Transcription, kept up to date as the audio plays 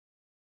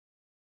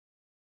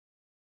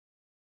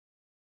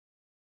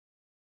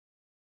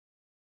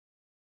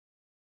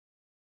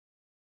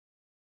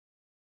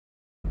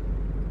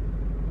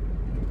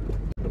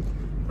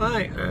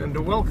Hi, and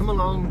welcome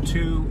along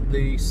to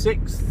the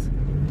 6th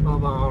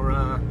of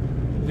our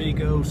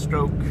VEGO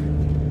stroke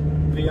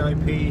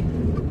VIP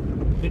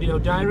video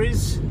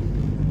diaries.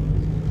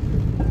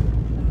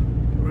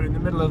 We're in the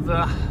middle of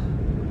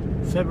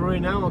February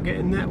now, or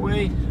getting that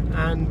way,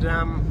 and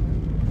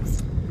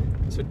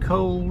it's a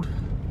cold,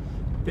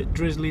 bit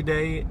drizzly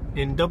day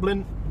in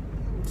Dublin,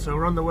 so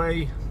we're on the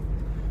way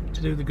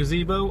to do the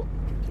gazebo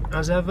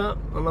as ever,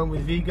 along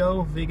with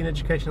VEGO, Vegan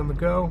Education on the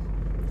Go.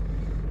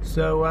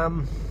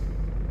 So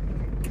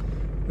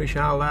we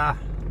shall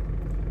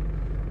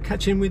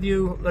catch in with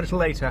you a little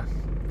later.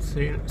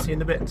 See you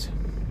in a bit.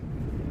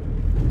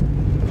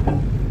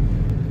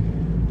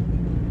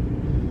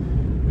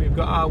 We've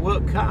got our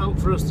work cut out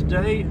for us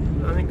today.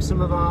 I think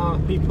some of our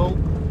people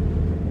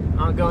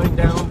are going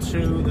down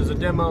to, there's a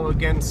demo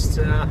against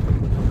some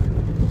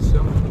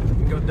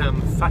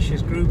goddamn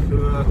fascist group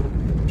who are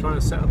trying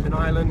to set up in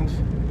Ireland,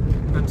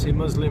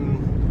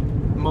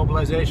 anti-Muslim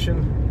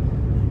mobilisation,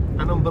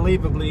 and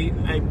unbelievably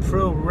a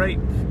pro-rape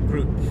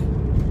group.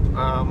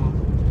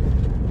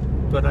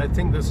 But I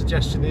think the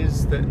suggestion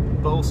is that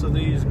both of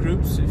these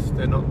groups, if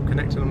they're not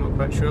connected, I'm not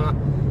quite sure,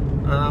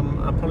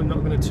 are probably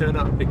not going to turn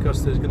up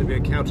because there's going to be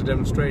a counter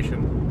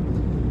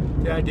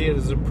demonstration. The idea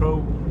there's a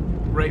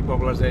pro-rape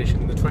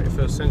mobilisation in the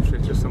 21st century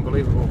is just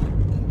unbelievable.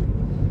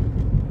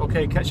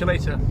 Okay, catch you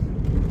later.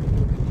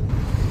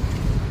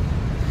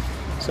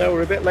 So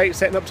we're a bit late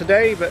setting up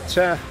today, but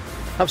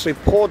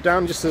absolutely poured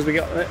down just as we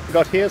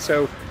got here,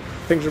 so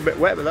things are a bit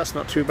wet, but that's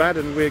not too bad,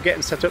 and we're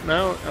getting set up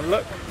now. And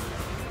look,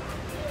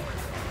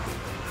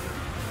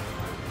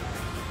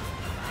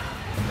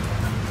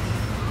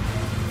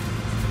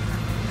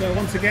 so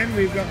once again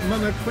we've got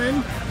Mother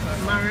Quinn,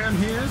 Marianne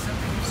here.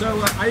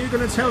 So are you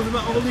going to tell us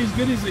about all these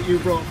goodies that you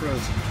brought for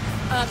us?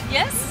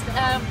 Yes,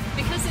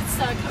 because it's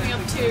coming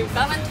up to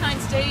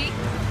Valentine's Day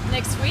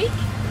next week,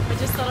 I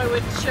just thought I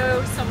would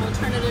show some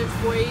alternative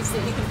ways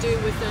that you can do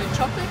with the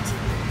chocolate,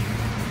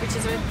 which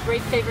is a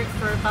great favourite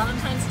for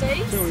Valentine's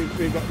Day. So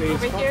we've got these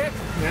over here.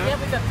 Yeah,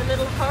 we've got the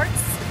little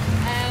hearts,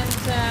 and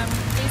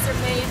these are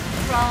made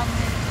from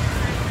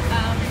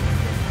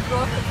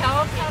raw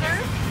cacao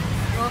powder,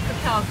 raw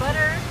cacao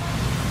butter,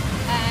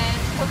 and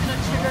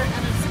coconut sugar,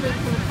 and a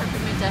spoonful of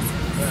peppermint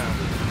essence. Yeah.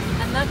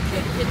 And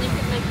you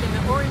can make them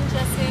orange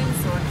essence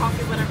or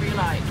coffee, whatever you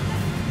like.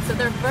 So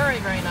they're very,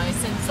 very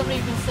nice, and somebody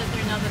even said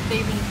they're now that they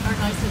even are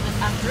nicer than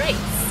after 8,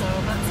 so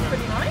that's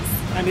pretty nice.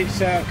 And it's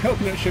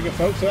coconut sugar,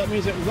 folks, so that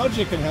means that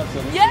Roger can have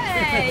some.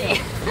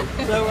 Yay!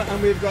 So,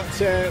 and we've got,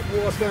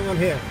 what's going on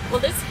here? Well,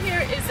 this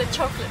here is a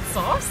chocolate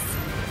sauce.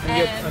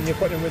 And you're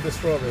putting them with the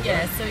strawberries,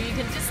 yeah, right? so you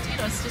can just,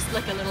 it's just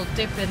like a little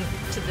dip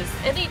into this.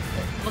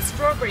 Well,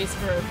 strawberries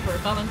for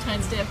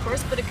Valentine's Day, of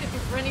course, but it could be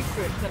for any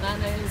fruit,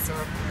 bananas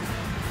or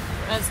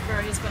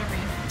raspberries, whatever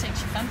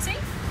takes your fancy.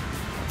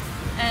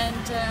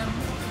 And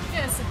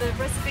yeah, so the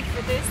recipe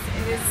for this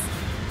is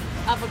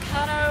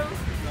avocado,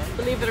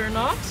 believe it or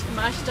not,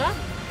 mashed up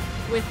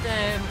with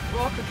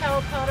raw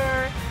cacao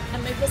powder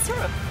and maple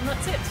syrup, and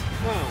that's it.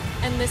 Wow.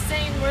 And the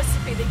same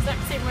recipe, the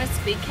exact same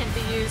recipe, can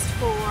be used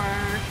for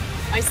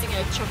icing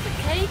a chocolate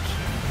cake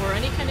or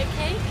any kind of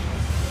cake,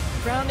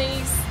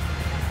 brownies,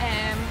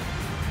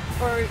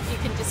 or you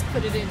can just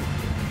put it in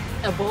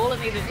a bowl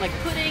and eat it like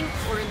pudding,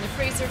 or in the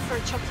freezer for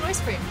chocolate ice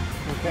cream.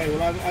 Okay,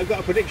 well I've got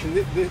a prediction.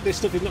 This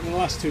stuff is not going to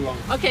last too long.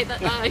 Okay,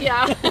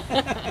 yeah.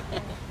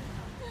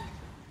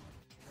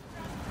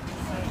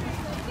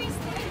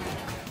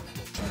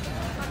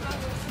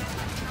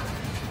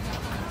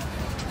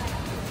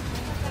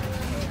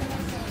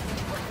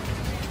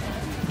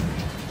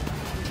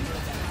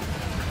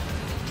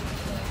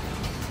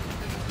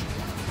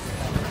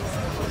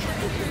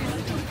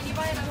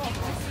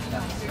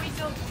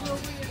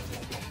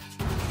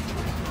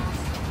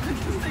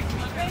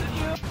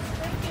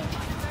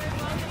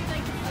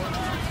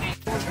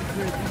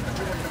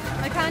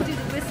 I can't do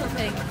the whistle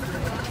thing.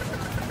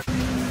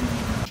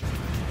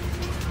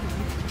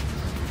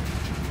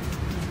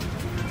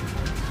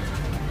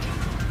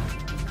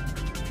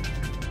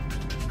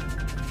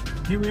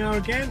 Here we are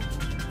again.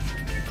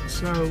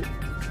 So,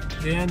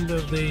 the end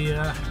of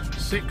the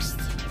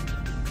 6th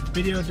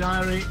video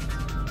diary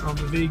of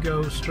the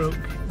VEGO stroke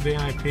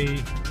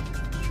VIP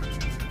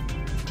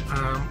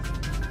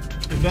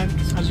event.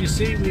 As you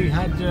see, we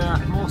had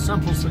more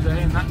samples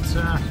today, and that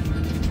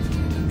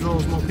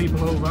draws more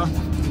people over.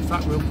 In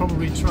fact, we'll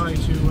probably try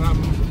to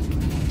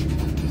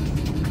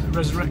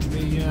resurrect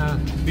the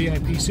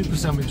VIP super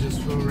sandwiches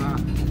for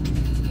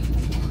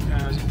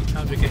as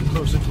we get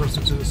closer and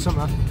closer to the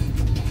summer.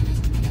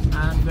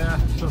 And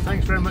so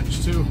thanks very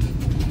much to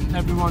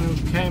everyone who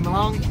came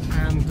along,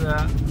 and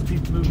the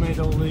people who made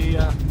all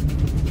the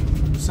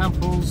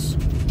samples.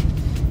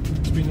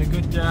 It's been a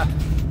good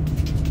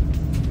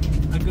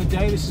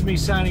day. This is me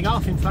signing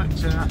off. In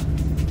fact,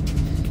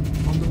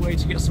 on the way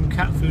to get some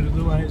cat food,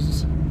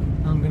 otherwise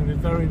I'm going to be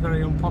very,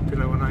 very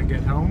unpopular when I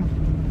get home.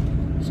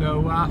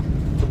 So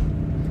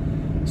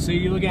see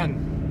you again.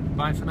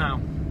 Bye for now.